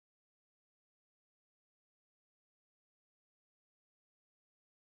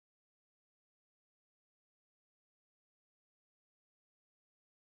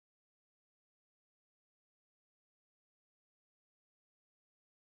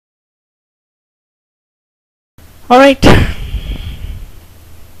Alright.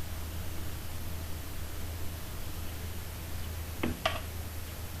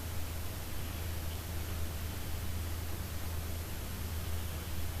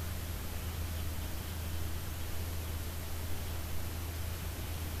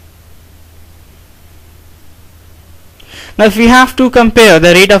 Now if we have to compare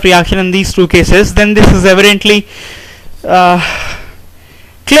the rate of reaction in these two cases, then this is evidently clear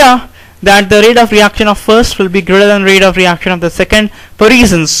that the rate of reaction of first will be greater than rate of reaction of the second for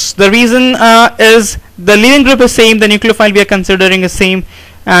reasons. The reason is the leaving group is same, the nucleophile we are considering is same,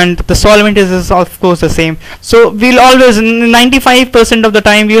 and the solvent is of course the same. So we'll always, 95% of the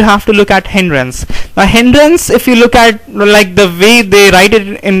time, we'll have to look at hindrance. Now hindrance, if you look at like the way they write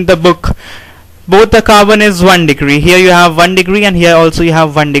it in the book, both the carbon is 1 degree. Here you have 1 degree and here also you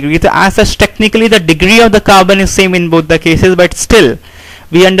have 1 degree. So as such, technically the degree of the carbon is same in both the cases, but still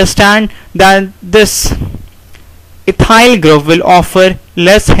we understand that this ethyl group will offer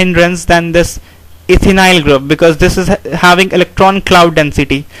less hindrance than this ethinyl group, because this is having electron cloud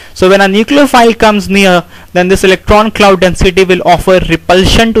density. So when a nucleophile comes near, then this electron cloud density will offer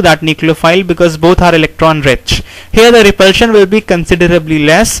repulsion to that nucleophile, because both are electron rich. Here the repulsion will be considerably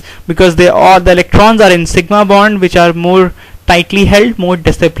less, because the electrons are in sigma bond, which are more tightly held, more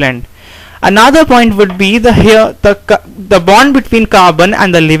disciplined. Another point would be the bond between carbon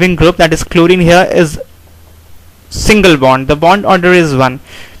and the leaving group, that is chlorine, here is single bond. The bond order is 1.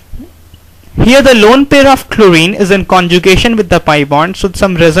 Here the lone pair of chlorine is in conjugation with the pi bond, so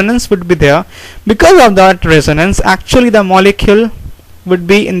some resonance would be there. Because of that resonance, actually the molecule would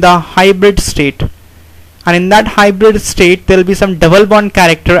be in the hybrid state, and in that hybrid state there will be some double bond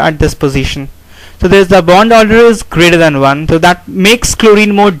character at this position. So there's the bond order is greater than 1, so that makes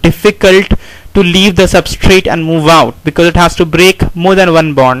chlorine more difficult to leave the substrate and move out, because it has to break more than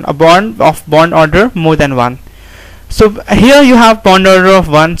one bond, a bond of bond order more than 1. So here you have bond order of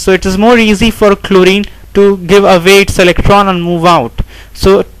 1, so it is more easy for chlorine to give away its electron and move out.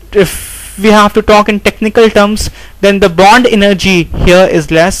 So if we have to talk in technical terms, then the bond energy here is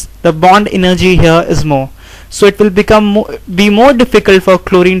less, the bond energy here is more. So it will be more difficult for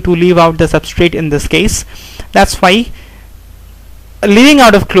chlorine to leave out the substrate in this case. That's why leaving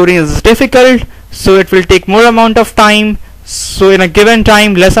out of chlorine is difficult, so it will take more amount of time. So in a given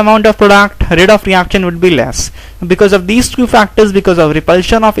time, less amount of product, rate of reaction would be less. Because of these two factors, because of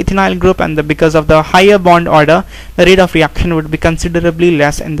repulsion of ethinyl group and because of the higher bond order, the rate of reaction would be considerably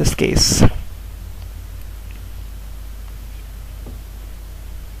less in this case.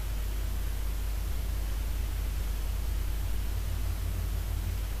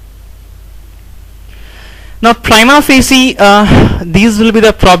 Now prima facie, these will be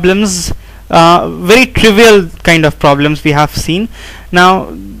the problems, very trivial kind of problems we have seen.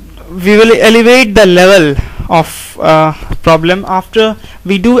 Now we will elevate the level of problem after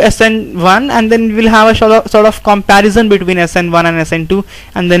we do SN1, and then we will have a sort of comparison between SN1 and SN2,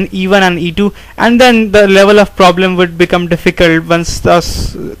 and then E1 and E2, and then the level of problem would become difficult once the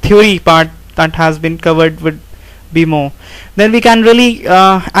theory part that has been covered would be more. Then we can really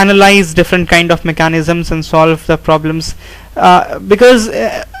analyze different kind of mechanisms and solve the problems, because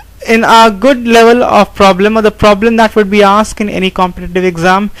in a good level of problem, or the problem that would be asked in any competitive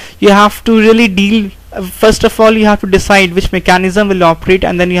exam, you have to really deal, first of all you have to decide which mechanism will operate,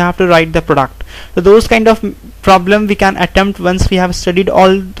 and then you have to write the product. So those kind of problem we can attempt once we have studied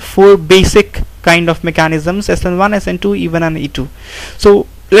all 4 basic kind of mechanisms, SN1, SN2, E1 and E2. So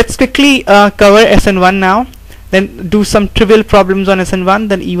let's quickly cover SN1 now, then do some trivial problems on SN1,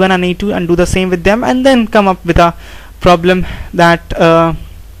 then E1 and E2, and do the same with them, and then come up with a problem that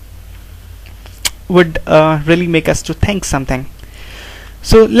would really make us to think something.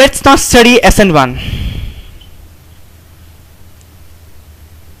 So let's now study SN1.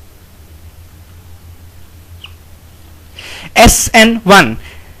 SN1,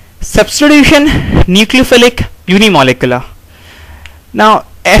 substitution nucleophilic unimolecular. Now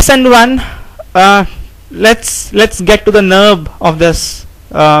SN1, let's get to the nerve of this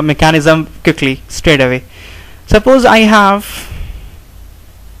mechanism quickly, straight away. Suppose I have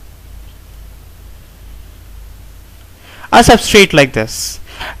a substrate like this,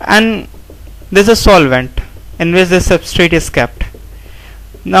 and there's a solvent in which this substrate is kept.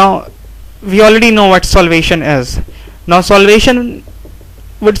 Now we already know what solvation is. Now solvation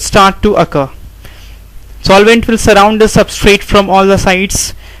would start to occur. Solvent will surround the substrate from all the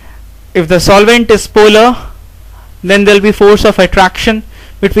sides. If the solvent is polar, then there will be force of attraction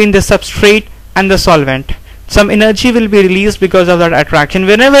between the substrate and the solvent. Some energy will be released because of that attraction.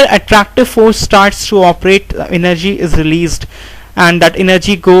 Whenever attractive force starts to operate, energy is released, and that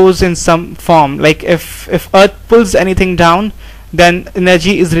energy goes in some form, like if earth pulls anything down, then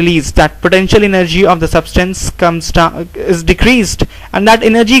energy is released, that potential energy of the substance comes down, is decreased, and that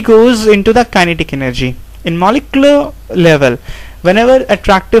energy goes into the kinetic energy. In molecular level, whenever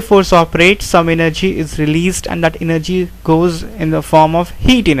attractive force operates, some energy is released, and that energy goes in the form of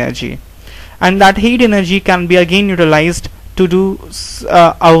heat energy, and that heat energy can be again utilized to do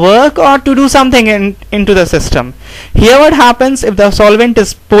a work or to do something into the system. Here what happens, if the solvent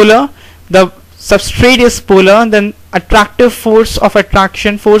is polar, the substrate is polar, then attractive force of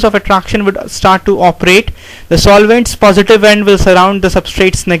attraction would start to operate. The solvent's positive end will surround the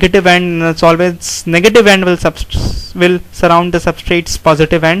substrate's negative end, and the solvent's negative end will surround the substrate's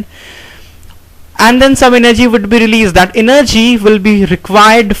positive end, and then some energy would be released. That energy will be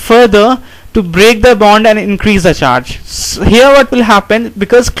required further to break the bond and increase the charge. So here what will happen,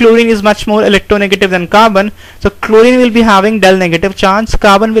 because chlorine is much more electronegative than carbon, so chlorine will be having del negative charge,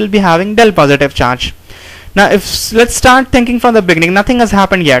 carbon will be having del positive charge. Now let's start thinking from the beginning. Nothing has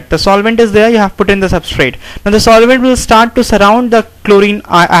happened yet. The solvent is there, you have put in the substrate. Now the solvent will start to surround the chlorine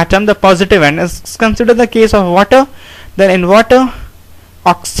atom, the positive end. Let's consider the case of water. Then in water,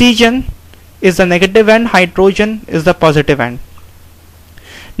 oxygen is the negative end, hydrogen is the positive end.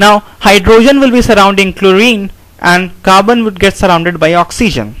 Now hydrogen will be surrounding chlorine and carbon would get surrounded by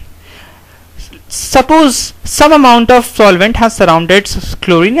oxygen. Suppose some amount of solvent has surrounded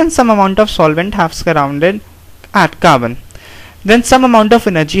chlorine and some amount of solvent has surrounded at carbon. Then some amount of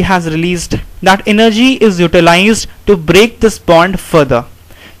energy has released. That energy is utilized to break this bond further.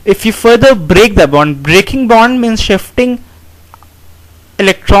 If you further break the bond, breaking bond means shifting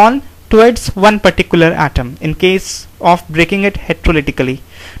electron towards one particular atom in case of breaking it heterolytically.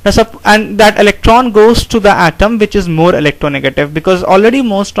 Now, and that electron goes to the atom which is more electronegative, because already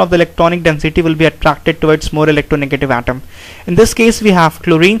most of the electronic density will be attracted towards more electronegative atom. In this case we have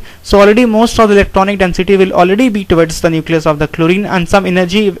chlorine, so already most of the electronic density will already be towards the nucleus of the chlorine, and some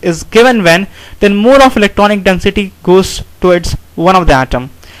energy is given when then more of electronic density goes towards one of the atom.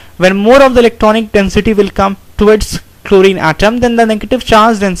 When more of the electronic density will come towards chlorine atom, then the negative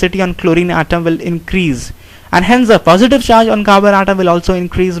charge density on chlorine atom will increase, and hence the positive charge on carbon atom will also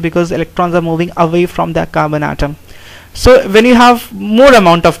increase, because electrons are moving away from the carbon atom. So when you have more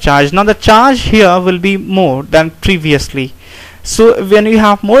amount of charge, now the charge here will be more than previously. So when you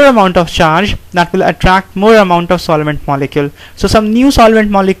have more amount of charge, that will attract more amount of solvent molecule. So some new solvent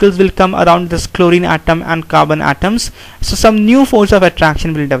molecules will come around this chlorine atom and carbon atoms. So some new force of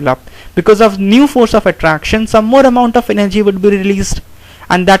attraction will develop. Because of new force of attraction, some more amount of energy would be released,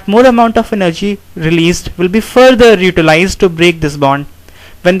 and that more amount of energy released will be further utilized to break this bond.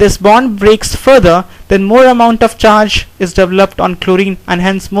 When this bond breaks further, then more amount of charge is developed on chlorine, and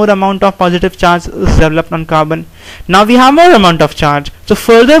hence more amount of positive charge is developed on carbon. Now we have more amount of charge, so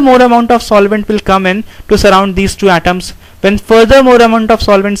further more amount of solvent will come in to surround these two atoms. When further more amount of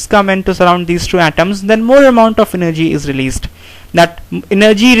solvents come in to surround these two atoms, then more amount of energy is released. That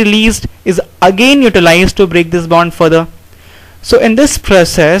energy released is again utilized to break this bond further. So in this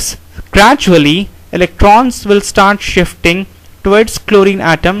process, gradually electrons will start shifting towards chlorine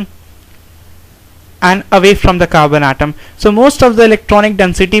atom and away from the carbon atom. So most of the electronic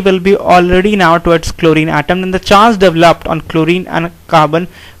density will be already now towards chlorine atom, and the charge developed on chlorine and carbon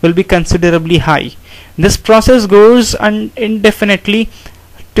will be considerably high. This process goes indefinitely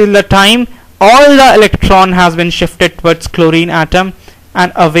till the time all the electron has been shifted towards chlorine atom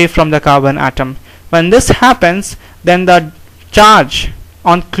and away from the carbon atom. When this happens, then the charge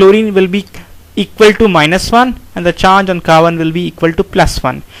on chlorine will be equal to -1 and the charge on carbon will be equal to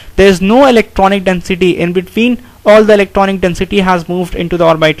 +1. There is no electronic density in between. All the electronic density has moved into the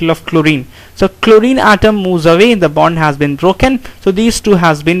orbital of chlorine. So chlorine atom moves away, the bond has been broken. So these two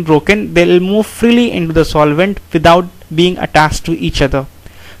has been broken. They will move freely into the solvent without being attached to each other.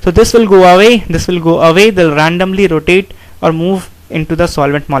 So this will go away, this will go away. They'll randomly rotate or move into the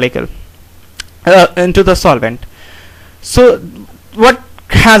solvent molecule, into the solvent. So what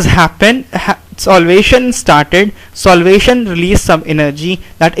has happened? Solvation started. Solvation released some energy.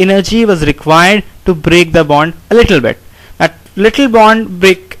 That energy was required to break the bond a little bit. That little bond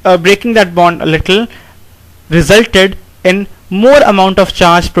breaking that bond a little resulted in more amount of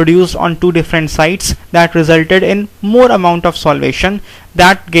charge produced on two different sites. That resulted in more amount of solvation.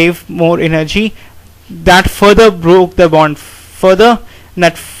 That gave more energy. That further broke the bond further. And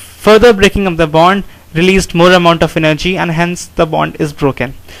that further breaking of the bond released more amount of energy, and hence the bond is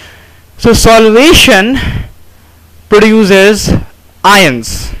broken. So solvation produces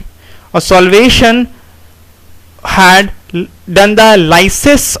ions, or solvation had done the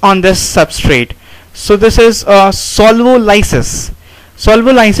lysis on this substrate. So this is solvolysis.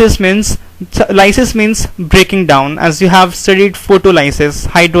 Lysis means breaking down. As you have studied photolysis,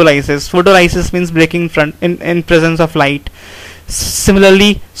 hydrolysis. Photolysis means breaking in presence of light.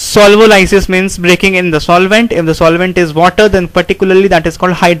 Similarly, solvolysis means breaking in the solvent. If the solvent is water, then particularly that is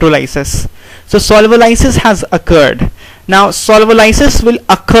called hydrolysis. So solvolysis has occurred. Now solvolysis will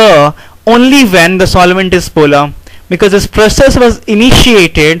occur only when the solvent is polar, because this process was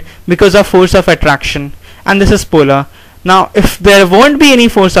initiated because of force of attraction, and this is polar. Now if there won't be any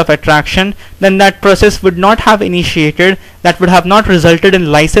force of attraction, then that process would not have initiated, that would have not resulted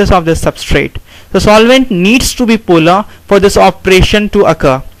in lysis of this substrate. The solvent needs to be polar for this operation to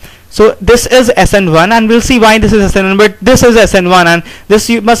occur. So this is SN1, and we'll see why this is SN1, but this is SN1, and this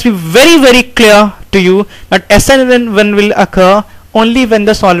must be very, very clear to you that SN1 will occur only when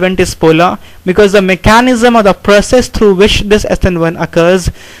the solvent is polar, because the mechanism or the process through which this SN1 occurs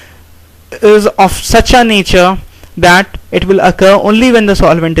is of such a nature that it will occur only when the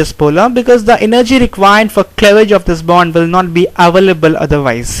solvent is polar, because the energy required for cleavage of this bond will not be available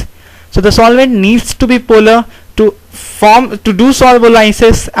otherwise. So the solvent needs to be polar to do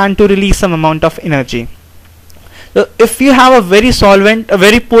solvolysis and to release some amount of energy. So if you have a very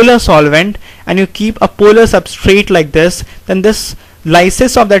polar solvent, and you keep a polar substrate like this, then this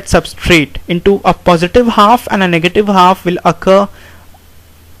lysis of that substrate into a positive half and a negative half will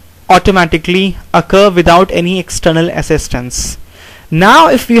automatically occur without any external assistance. Now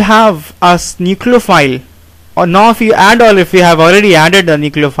if you have a nucleophile, or now if you add, or if you have already added a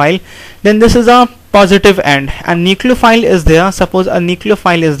nucleophile, then this is a positive end, and nucleophile is there. Suppose a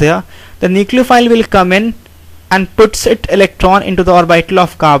nucleophile is there, the nucleophile will come in and puts its electron into the orbital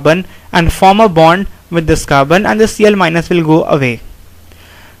of carbon and form a bond with this carbon, and the Cl- will go away.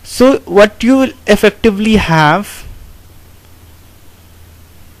 So what you will effectively have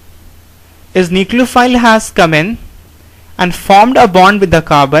is nucleophile has come in and formed a bond with the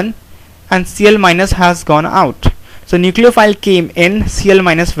carbon, and Cl- has gone out. So nucleophile came in, Cl-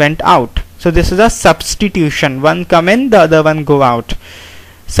 went out. So this is a substitution. One come in, the other one go out.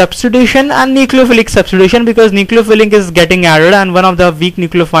 Substitution and nucleophilic substitution, because nucleophilic is getting added and one of the weak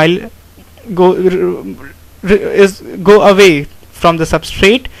nucleophile go away from the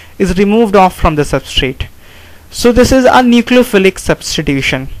substrate, is removed off from the substrate. So this is a nucleophilic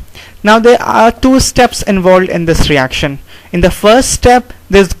substitution. Now there are two steps involved in this reaction. In the first step,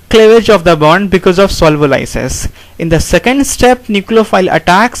 there is cleavage of the bond because of solvolysis. In the second step, nucleophile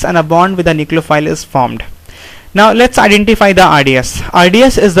attacks and a bond with a nucleophile is formed. Now let's identify the RDS.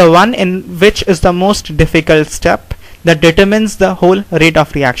 RDS is the one in which is the most difficult step that determines the whole rate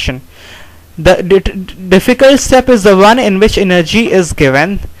of reaction. The difficult step is the one in which energy is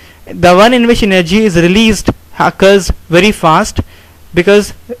given. The one in which energy is released occurs very fast,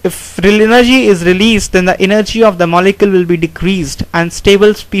 because if real energy is released, then the energy of the molecule will be decreased and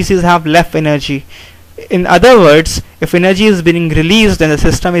stable species have less energy. In other words, if energy is being released, then the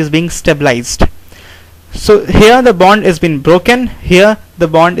system is being stabilized. So here the bond is being broken, here the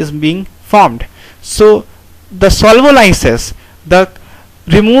bond is being formed. So the solvolysis, the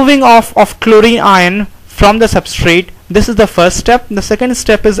removing of chlorine ion from the substrate, this is the first step. The second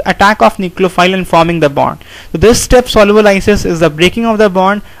step is attack of nucleophile and forming the bond. So this step, solvolysis, is the breaking of the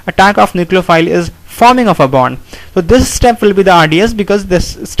bond. Attack of nucleophile is forming of a bond. So this step will be the RDS, because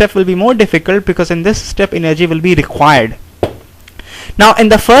this step will be more difficult, because in this step energy will be required. Now in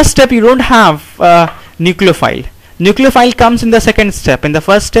the first step you don't have nucleophile. Nucleophile comes in the second step. In the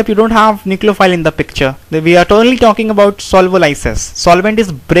first step you don't have nucleophile in the picture. We are totally talking about solvolysis. Solvent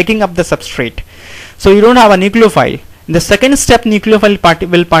is breaking up the substrate. So you don't have a nucleophile. In the second step, nucleophile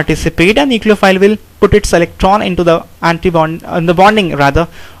will participate, and nucleophile will put its electron into the the bonding rather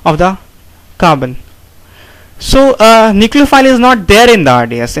of the carbon. So nucleophile is not there in the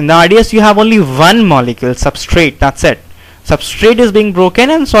RDS. In the RDS you have only one molecule, substrate, that's it. Substrate is being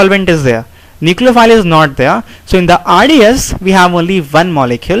broken and solvent is there. Nucleophile is not there. So in the RDS we have only one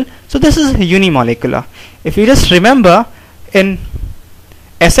molecule. So this is unimolecular. If you just remember, in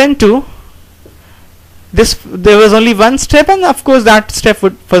SN2 there was only one step, and of course that step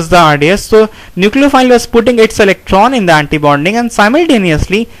was the RDS. So nucleophile was putting its electron in the antibonding, and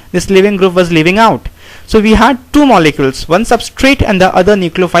simultaneously this leaving group was leaving out. So we had two molecules, one substrate and the other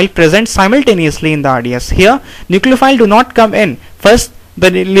nucleophile, present simultaneously in the RDS. Here nucleophile do not come in. First the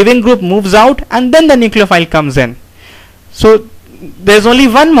leaving group moves out, and then the nucleophile comes in. So there is only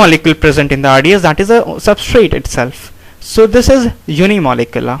one molecule present in the RDS, that is a substrate itself. So this is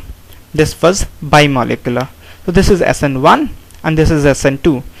unimolecular. This was bimolecular. So this is SN1 and this is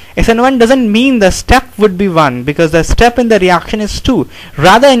SN2. SN1 doesn't mean the step would be 1, because the step in the reaction is 2.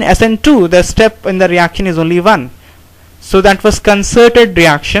 Rather, in SN2 the step in the reaction is only 1. So that was concerted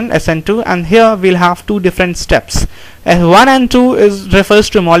reaction SN2, and here we'll have two different steps. 1 and 2 refers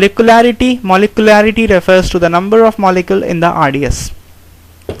to molecularity. Molecularity refers to the number of molecule in the RDS.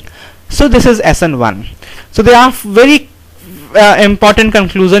 So this is SN1. So there are very important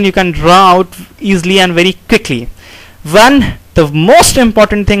conclusion you can draw out easily and very quickly. One, the most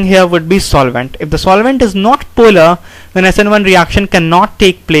important thing here would be solvent. If the solvent is not polar, then SN1 reaction cannot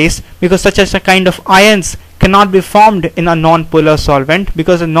take place, because such as a kind of ions cannot be formed in a non-polar solvent,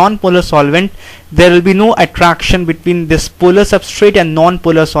 because in non-polar solvent there will be no attraction between this polar substrate and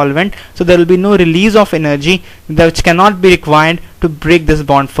non-polar solvent, so there will be no release of energy which cannot be required to break this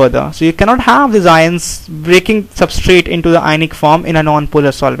bond further. So you cannot have these ions breaking substrate into the ionic form in a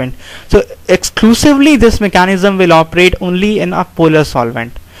non-polar solvent. So exclusively this mechanism will operate only in a polar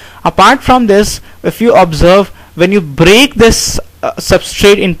solvent. Apart from this, if you observe, when you break this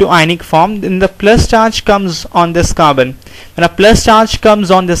substrate into ionic form, then the plus charge comes on this carbon. When a plus charge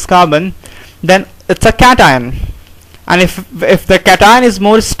comes on this carbon, then it's a cation, and if the cation is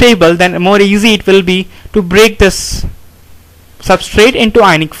more stable, then more easy it will be to break this substrate into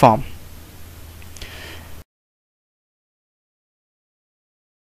ionic form.